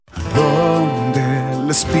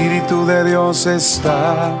Espíritu de Dios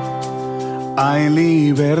está, hay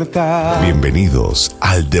libertad. Bienvenidos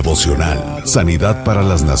al devocional Sanidad para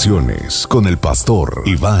las Naciones con el pastor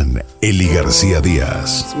Iván Eli García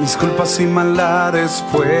Díaz. Mis culpas y maldades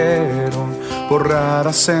fueron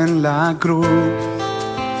borradas en la cruz,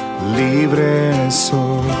 libre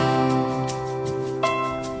soy.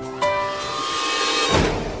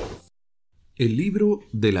 El libro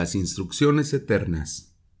de las Instrucciones eternas.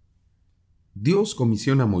 Dios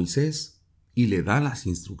comisiona a Moisés y le da las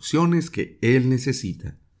instrucciones que él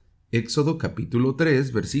necesita. Éxodo capítulo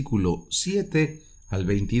 3, versículo 7 al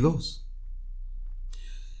 22.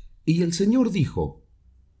 Y el Señor dijo: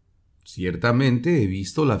 Ciertamente he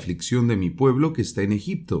visto la aflicción de mi pueblo que está en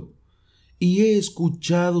Egipto, y he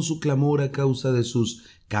escuchado su clamor a causa de sus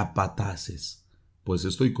capataces, pues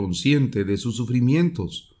estoy consciente de sus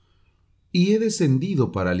sufrimientos, y he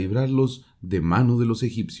descendido para librarlos de mano de los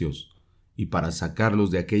egipcios, y para sacarlos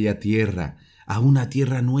de aquella tierra a una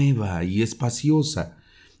tierra nueva y espaciosa,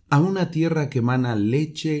 a una tierra que emana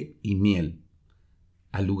leche y miel,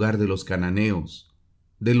 al lugar de los cananeos,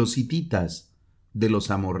 de los hititas, de los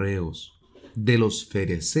amorreos, de los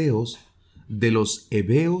fereceos, de los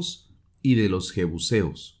heveos y de los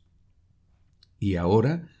jebuseos. Y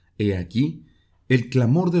ahora, he aquí, el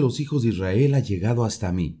clamor de los hijos de Israel ha llegado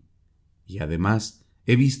hasta mí, y además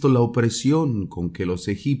he visto la opresión con que los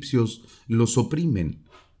egipcios los oprimen.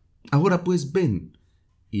 Ahora pues ven,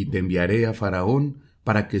 y te enviaré a Faraón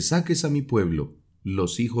para que saques a mi pueblo,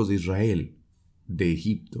 los hijos de Israel, de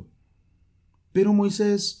Egipto. Pero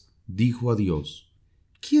Moisés dijo a Dios: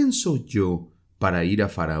 ¿Quién soy yo para ir a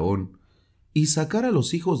Faraón y sacar a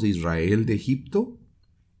los hijos de Israel de Egipto?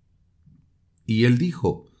 Y él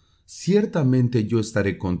dijo: Ciertamente yo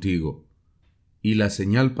estaré contigo, y la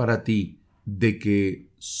señal para ti de que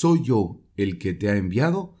soy yo el que te ha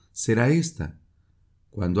enviado será esta: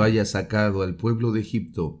 cuando hayas sacado al pueblo de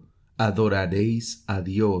Egipto, adoraréis a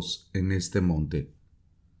Dios en este monte.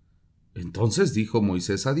 Entonces dijo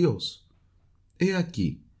Moisés a Dios: He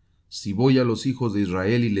aquí, si voy a los hijos de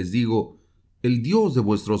Israel y les digo: el Dios de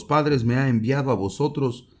vuestros padres me ha enviado a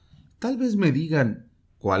vosotros, tal vez me digan: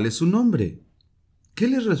 ¿cuál es su nombre? ¿Qué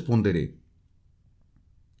les responderé?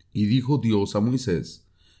 Y dijo Dios a Moisés: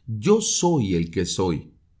 Yo soy el que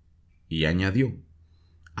soy. Y añadió: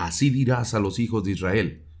 Así dirás a los hijos de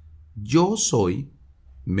Israel: Yo soy,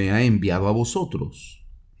 me ha enviado a vosotros.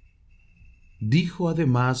 Dijo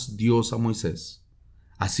además Dios a Moisés: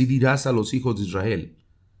 Así dirás a los hijos de Israel: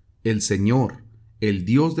 El Señor, el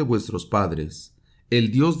Dios de vuestros padres,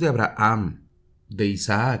 el Dios de Abraham, de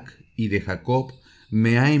Isaac y de Jacob,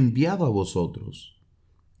 me ha enviado a vosotros.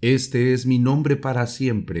 Este es mi nombre para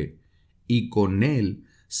siempre, y con él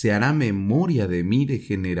se hará memoria de mí de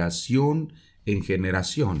generación en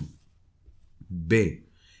generación. Ve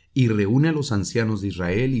y reúne a los ancianos de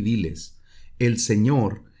Israel y diles: El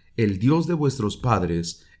Señor, el Dios de vuestros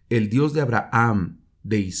padres, el Dios de Abraham,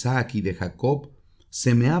 de Isaac y de Jacob,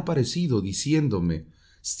 se me ha aparecido diciéndome: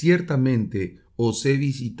 Ciertamente os he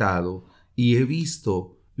visitado y he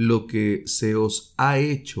visto lo que se os ha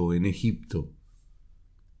hecho en Egipto.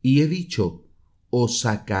 Y he dicho: Os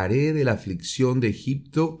sacaré de la aflicción de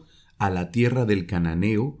Egipto a la tierra del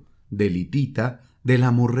cananeo, del hitita, del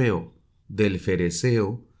amorreo, del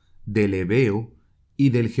fereceo, del heveo y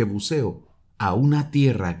del jebuseo, a una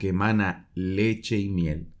tierra que emana leche y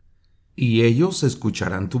miel. Y ellos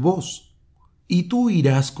escucharán tu voz. Y tú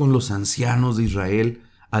irás con los ancianos de Israel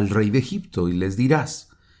al rey de Egipto y les dirás: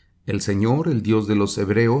 El Señor, el Dios de los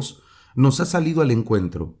hebreos, nos ha salido al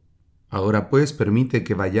encuentro. Ahora pues permite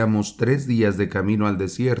que vayamos 3 días de camino al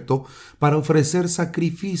desierto para ofrecer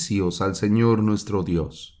sacrificios al Señor nuestro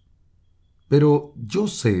Dios. Pero yo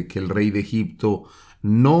sé que el rey de Egipto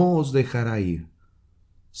no os dejará ir,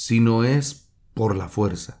 sino es por la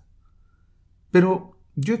fuerza. Pero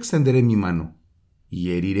yo extenderé mi mano y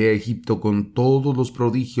heriré a Egipto con todos los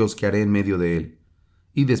prodigios que haré en medio de él,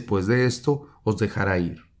 y después de esto os dejará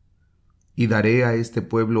ir. Y daré a este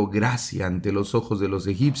pueblo gracia ante los ojos de los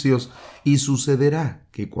egipcios, y sucederá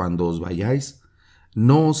que cuando os vayáis,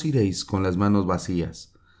 no os iréis con las manos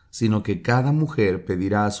vacías, sino que cada mujer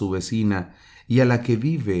pedirá a su vecina y a la que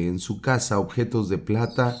vive en su casa objetos de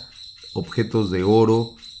plata, objetos de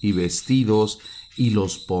oro y vestidos, y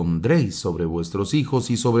los pondréis sobre vuestros hijos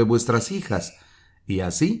y sobre vuestras hijas, y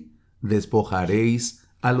así despojaréis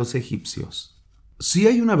a los egipcios. Si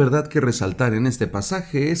hay una verdad que resaltar en este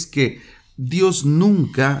pasaje es que Dios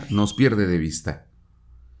nunca nos pierde de vista.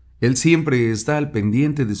 Él siempre está al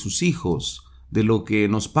pendiente de sus hijos, de lo que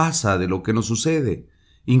nos pasa, de lo que nos sucede,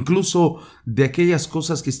 incluso de aquellas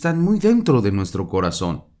cosas que están muy dentro de nuestro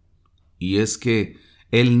corazón. Y es que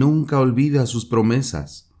Él nunca olvida sus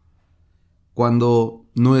promesas. Cuando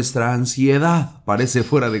nuestra ansiedad parece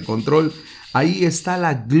fuera de control, ahí está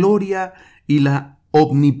la gloria y la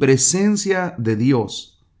omnipresencia de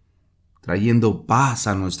Dios, trayendo paz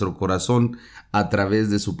a nuestro corazón a través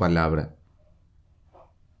de su palabra.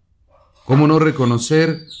 ¿Cómo no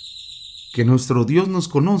reconocer que nuestro Dios nos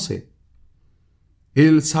conoce?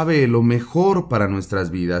 Él sabe lo mejor para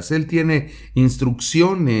nuestras vidas. Él tiene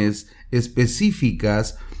instrucciones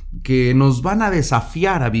específicas que nos van a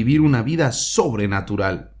desafiar a vivir una vida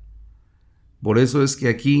sobrenatural. Por eso es que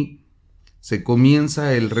aquí se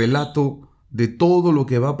comienza el relato de todo lo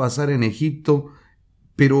que va a pasar en Egipto,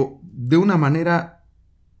 pero de una manera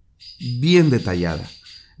bien detallada.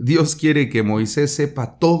 Dios quiere que Moisés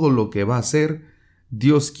sepa todo lo que va a hacer.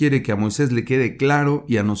 Dios quiere que a Moisés le quede claro,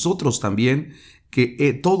 y a nosotros también,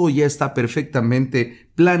 que todo ya está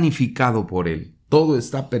perfectamente planificado por Él. Todo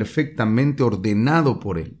está perfectamente ordenado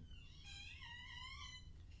por Él.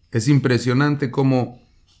 Es impresionante cómo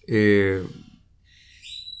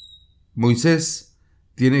Moisés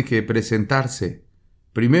tiene que presentarse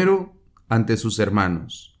primero ante sus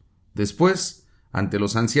hermanos, después ante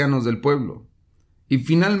los ancianos del pueblo, y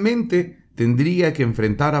finalmente tendría que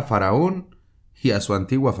enfrentar a Faraón y a su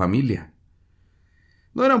antigua familia.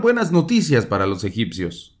 No eran buenas noticias para los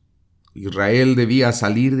egipcios. Israel debía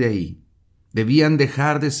salir de ahí. Debían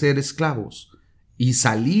dejar de ser esclavos y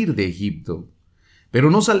salir de Egipto.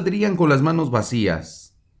 Pero no saldrían con las manos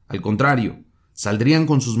vacías. Al contrario, saldrían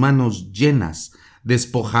con sus manos llenas.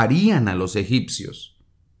 Despojarían a los egipcios.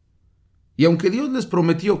 Y aunque Dios les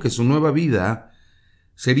prometió que su nueva vida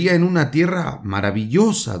sería en una tierra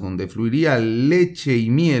maravillosa donde fluiría leche y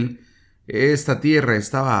miel, esta tierra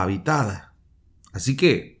estaba habitada. Así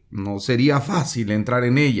que no sería fácil entrar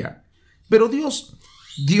en ella. Pero Dios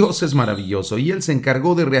es maravilloso, y Él se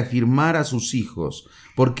encargó de reafirmar a sus hijos,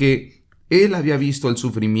 porque Él había visto el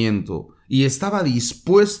sufrimiento y estaba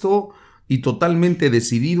dispuesto y totalmente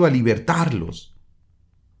decidido a libertarlos.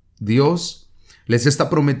 Dios les está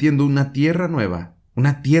prometiendo una tierra nueva,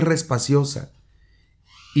 una tierra espaciosa.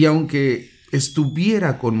 Y aunque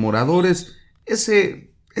estuviera con moradores,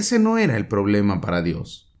 ese no era el problema para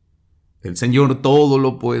Dios. El Señor todo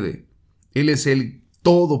lo puede. Él es el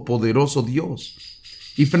todopoderoso Dios.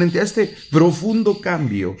 Y frente a este profundo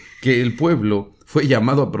cambio que el pueblo fue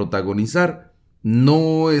llamado a protagonizar,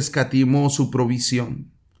 no escatimó su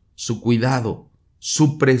provisión, su cuidado,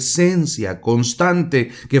 su presencia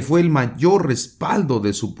constante, que fue el mayor respaldo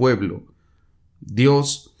de su pueblo.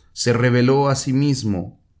 Dios se reveló a sí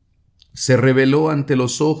mismo, se reveló ante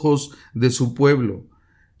los ojos de su pueblo,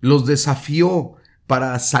 los desafió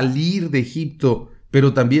para salir de Egipto,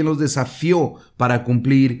 pero también los desafió para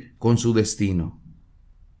cumplir con su destino.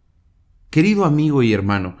 Querido amigo y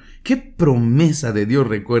hermano, ¿qué promesa de Dios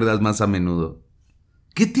recuerdas más a menudo?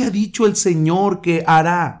 ¿Qué te ha dicho el Señor que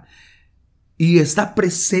hará? ¿Y está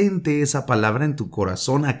presente esa palabra en tu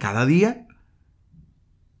corazón a cada día?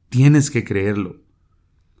 Tienes que creerlo.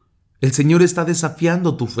 El Señor está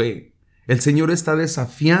desafiando tu fe. El Señor está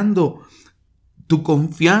desafiando tu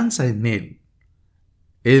confianza en Él.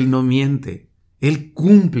 Él no miente. Él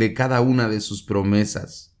cumple cada una de sus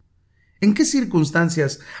promesas. ¿En qué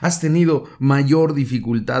circunstancias has tenido mayor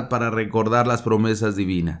dificultad para recordar las promesas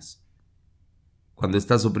divinas? ¿Cuando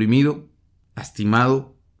estás oprimido,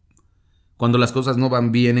 lastimado? ¿Cuando las cosas no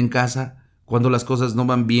van bien en casa? ¿Cuando las cosas no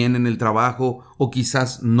van bien en el trabajo? ¿O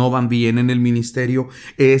quizás no van bien en el ministerio?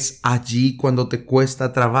 ¿Es allí cuando te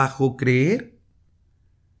cuesta trabajo creer?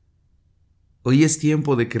 Hoy es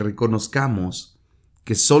tiempo de que reconozcamos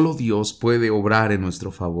que solo Dios puede obrar en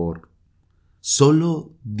nuestro favor.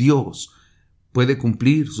 Solo Dios puede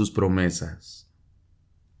cumplir sus promesas.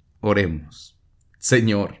 Oremos.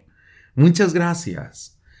 Señor, muchas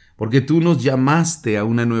gracias, porque tú nos llamaste a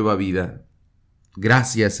una nueva vida.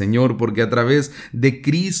 Gracias, Señor, porque a través de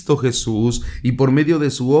Cristo Jesús y por medio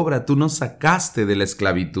de su obra tú nos sacaste de la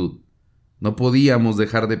esclavitud. No podíamos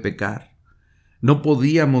dejar de pecar. No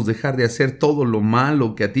podíamos dejar de hacer todo lo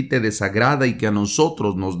malo que a ti te desagrada y que a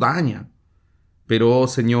nosotros nos daña. Pero, oh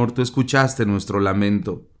Señor, tú escuchaste nuestro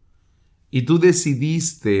lamento y tú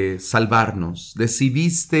decidiste salvarnos,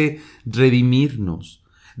 decidiste redimirnos,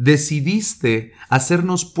 decidiste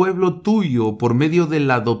hacernos pueblo tuyo por medio de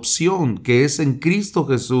la adopción que es en Cristo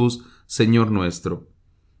Jesús, Señor nuestro.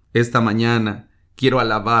 Esta mañana quiero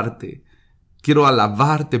alabarte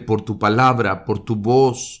por tu palabra, por tu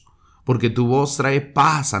voz, porque tu voz trae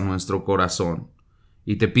paz a nuestro corazón.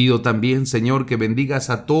 Y te pido también, Señor, que bendigas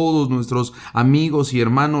a todos nuestros amigos y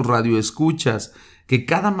hermanos radioescuchas que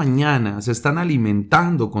cada mañana se están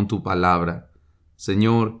alimentando con tu palabra.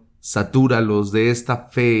 Señor, Satúralos de esta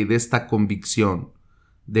fe y de esta convicción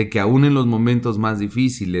de que aún en los momentos más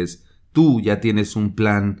difíciles, tú ya tienes un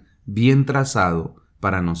plan bien trazado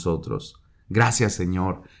para nosotros. Gracias,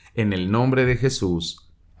 Señor, en el nombre de Jesús.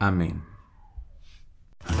 Amén.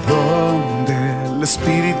 Donde el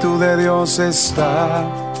Espíritu de Dios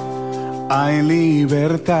está, hay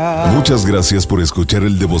libertad. Muchas gracias por escuchar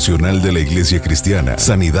el devocional de la Iglesia Cristiana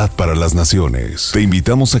Sanidad para las Naciones. Te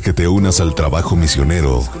invitamos a que te unas al trabajo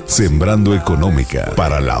misionero Sembrando Económica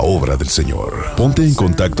para la obra del Señor. Ponte en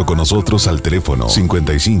contacto con nosotros al teléfono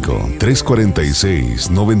 55 346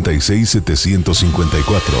 96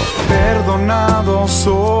 754. Perdonado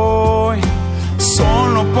soy,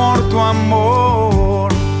 solo por tu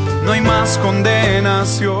amor, no hay más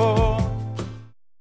condenación.